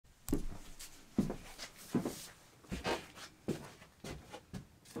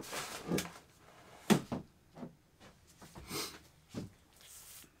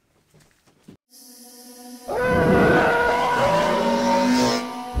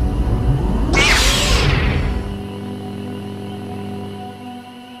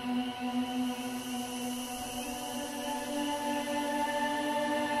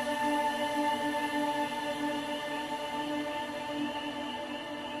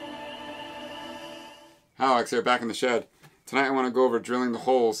Alex here, back in the shed. Tonight I want to go over drilling the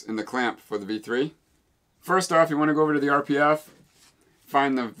holes in the clamp for the V3. First off, you want to go over to the RPF,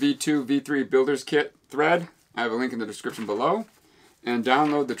 find the V2, V3 Builder's Kit thread. I have a link in the description below. And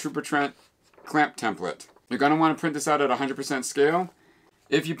download the Trooper Trent clamp template. You're going to want to print this out at 100% scale.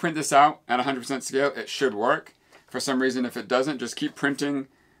 If you print this out at 100% scale, it should work. For some reason, if it doesn't, just keep printing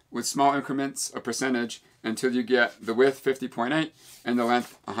with small increments of percentage until you get the width 50.8 and the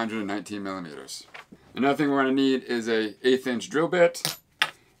length 119 millimeters. Another thing we're going to need is a 1/8 inch drill bit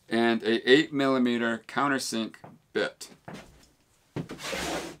and a 8 millimeter countersink bit.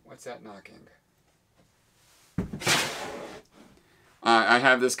 What's that knocking? I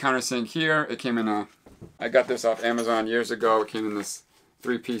have this countersink here. It came in a, I got this off Amazon years ago. It came in this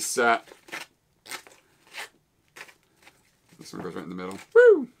 3-piece set. This one goes right in the middle.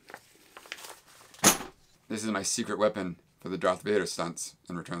 Woo! This is my secret weapon for the Darth Vader stunts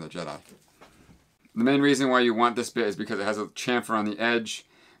in Return of the Jedi. The main reason why you want this bit is because it has a chamfer on the edge.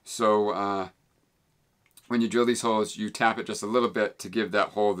 So when you drill these holes, you tap it just a little bit to give that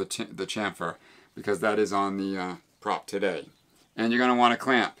hole the chamfer, because that is on the prop today. And you're going to want a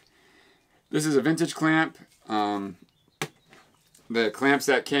clamp. This is a vintage clamp. The clamps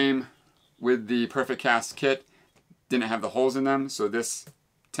that came with the Perfect Cast kit didn't have the holes in them, so this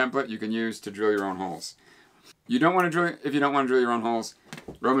template you can use to drill your own holes. You don't want to drill, if you don't want to drill your own holes,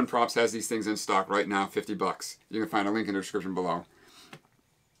 Roman Props has these things in stock right now, 50 bucks. You can find a link in the description below.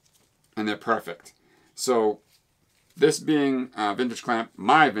 And they're perfect. So this being a vintage clamp,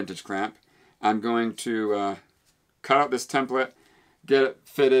 my vintage clamp, I'm going to cut out this template, get it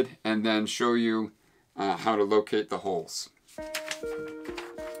fitted, and then show you how to locate the holes. We're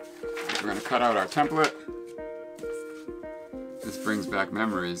going to cut out our template. This brings back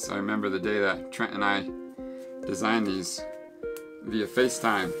memories. I remember the day that Trent and I designed these via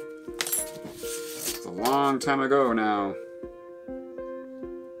FaceTime. It's a long time ago now.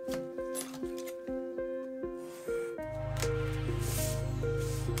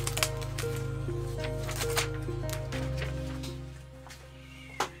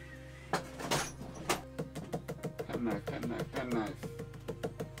 Pen knife, pen knife, pen knife.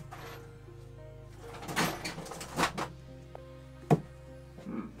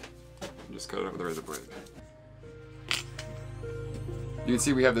 Just cut it out with a razor blade. You can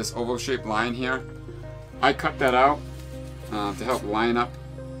see we have this oval shaped line here. I cut that out to help line up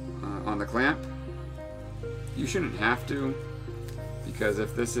on the clamp. You shouldn't have to, because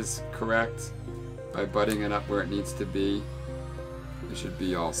if this is correct, by butting it up where it needs to be, it should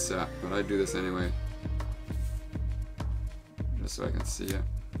be all set. But I do this anyway, just so I can see it.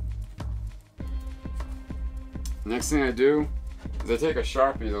 Next thing I do is I take a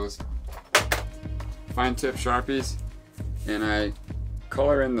Sharpie, those fine tip Sharpies, and I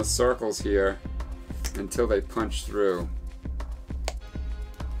color in the circles here until they punch through.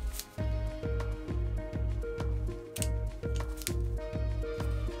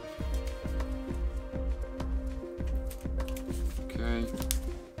 Okay.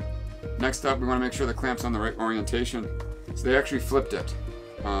 Next up, we want to make sure the clamp's on the right orientation. So they actually flipped it.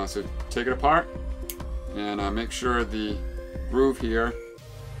 So take it apart and make sure the groove here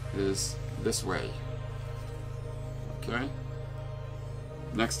is this way. Okay.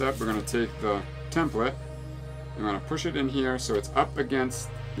 Next up, we're going to take the template and we're going to push it in here so it's up against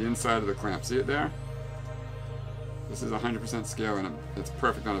the inside of the clamp. See it there? This is 100% scale and it's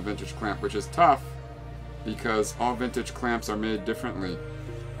perfect on a vintage clamp, which is tough because all vintage clamps are made differently.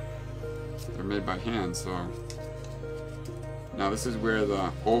 They're made by hand, so. Now this is where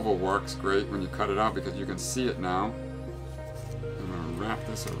the oval works great when you cut it out because you can see it now. I'm going to wrap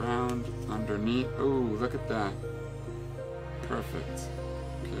this around underneath. Oh, look at that. Perfect.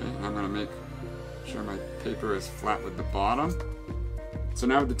 Okay, I'm going to make sure my paper is flat with the bottom. So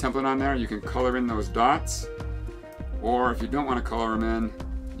now with the template on there, you can color in those dots, or if you don't want to color them in,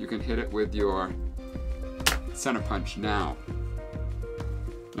 you can hit it with your center punch now.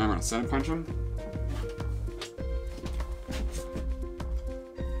 Now I'm going to center punch them.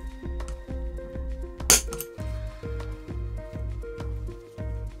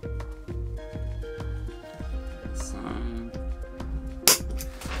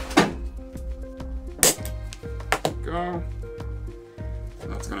 Go.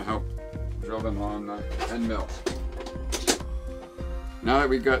 And that's going to help drill them on the end mill. Now that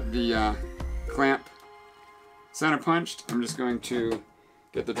we've got the clamp center punched, I'm just going to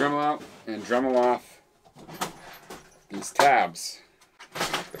get the Dremel out and Dremel off these tabs,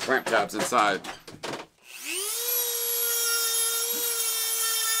 the clamp tabs inside.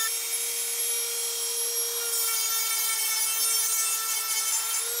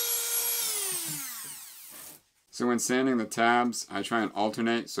 So when sanding the tabs, I try and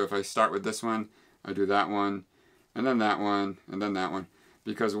alternate. So if I start with this one, I do that one, and then that one, and then that one.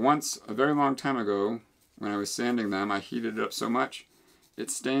 Because once, a very long time ago, when I was sanding them, I heated it up so much, it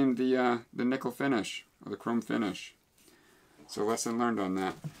stained the nickel finish, or the chrome finish. So lesson learned on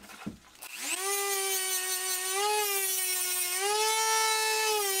that.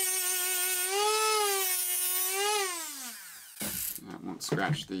 That won't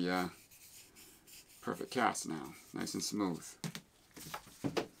scratch the perfect cast now. Nice and smooth.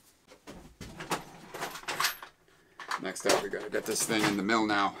 Next up, we gotta get this thing in the mill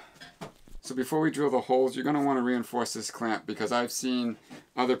now. So before we drill the holes, you're gonna wanna reinforce this clamp, because I've seen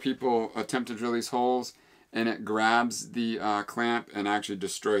other people attempt to drill these holes and it grabs the clamp and actually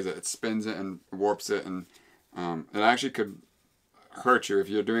destroys it. It spins it and warps it, and it actually could hurt you if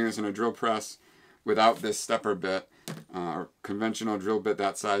you're doing this in a drill press without this stepper bit. Or conventional drill bit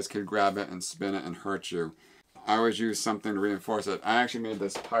that size could grab it and spin it and hurt you. I always use something to reinforce it. I actually made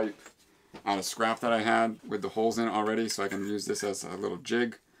this pipe out of scrap that I had with the holes in it already, so I can use this as a little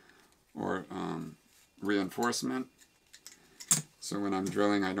jig or reinforcement. So when I'm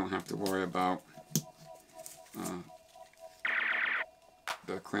drilling, I don't have to worry about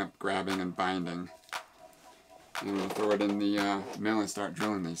the clamp grabbing and binding. And we'll throw it in the mill and start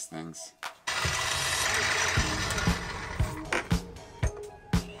drilling these things.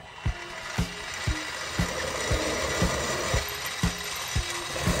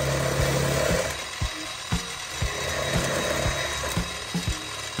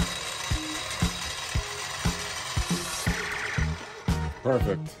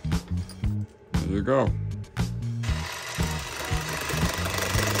 Perfect. There you go.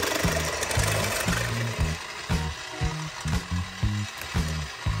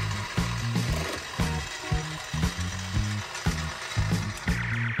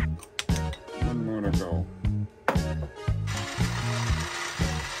 One more to go.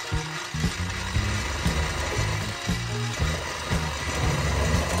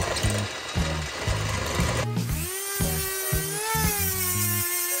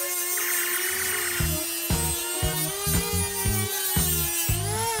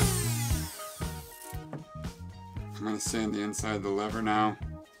 I'm going to sand the inside of the lever now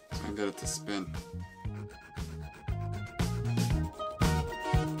so I can get it to spin.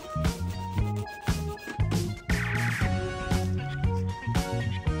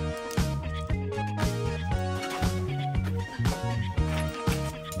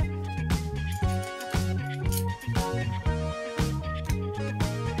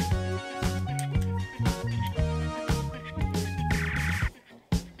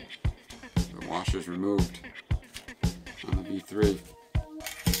 The washer's removed on the V3.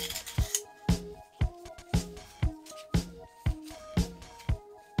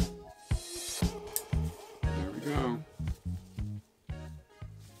 There we go.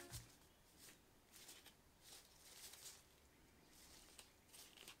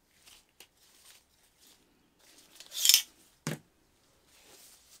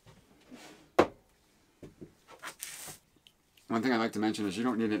 One thing I'd like to mention is you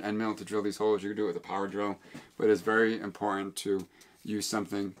don't need an end mill to drill these holes. You can do it with a power drill, but it's very important to use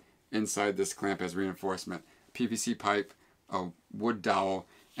something inside this clamp as reinforcement. PVC pipe, a wood dowel,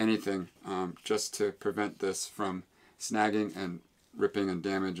 anything, just to prevent this from snagging and ripping and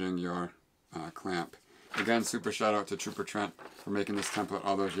damaging your clamp. Again, super shout out to Trooper Trent for making this template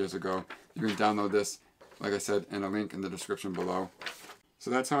all those years ago. You can download this, like I said, in a link in the description below.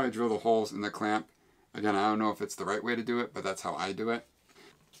 So that's how I drill the holes in the clamp. Again, I don't know if it's the right way to do it, but that's how I do it.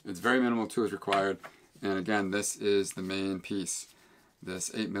 It's very minimal tools required. And again, this is the main piece. This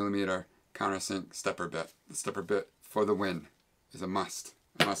 8mm countersink stepper bit. The stepper bit for the win is a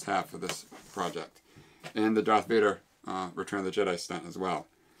must-have for this project. And the Darth Vader Return of the Jedi stunt as well.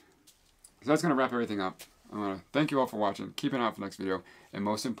 So that's going to wrap everything up. I want to thank you all for watching. Keep an eye out for the next video. And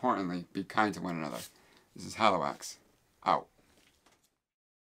most importantly, be kind to one another. This is Haloax. Out.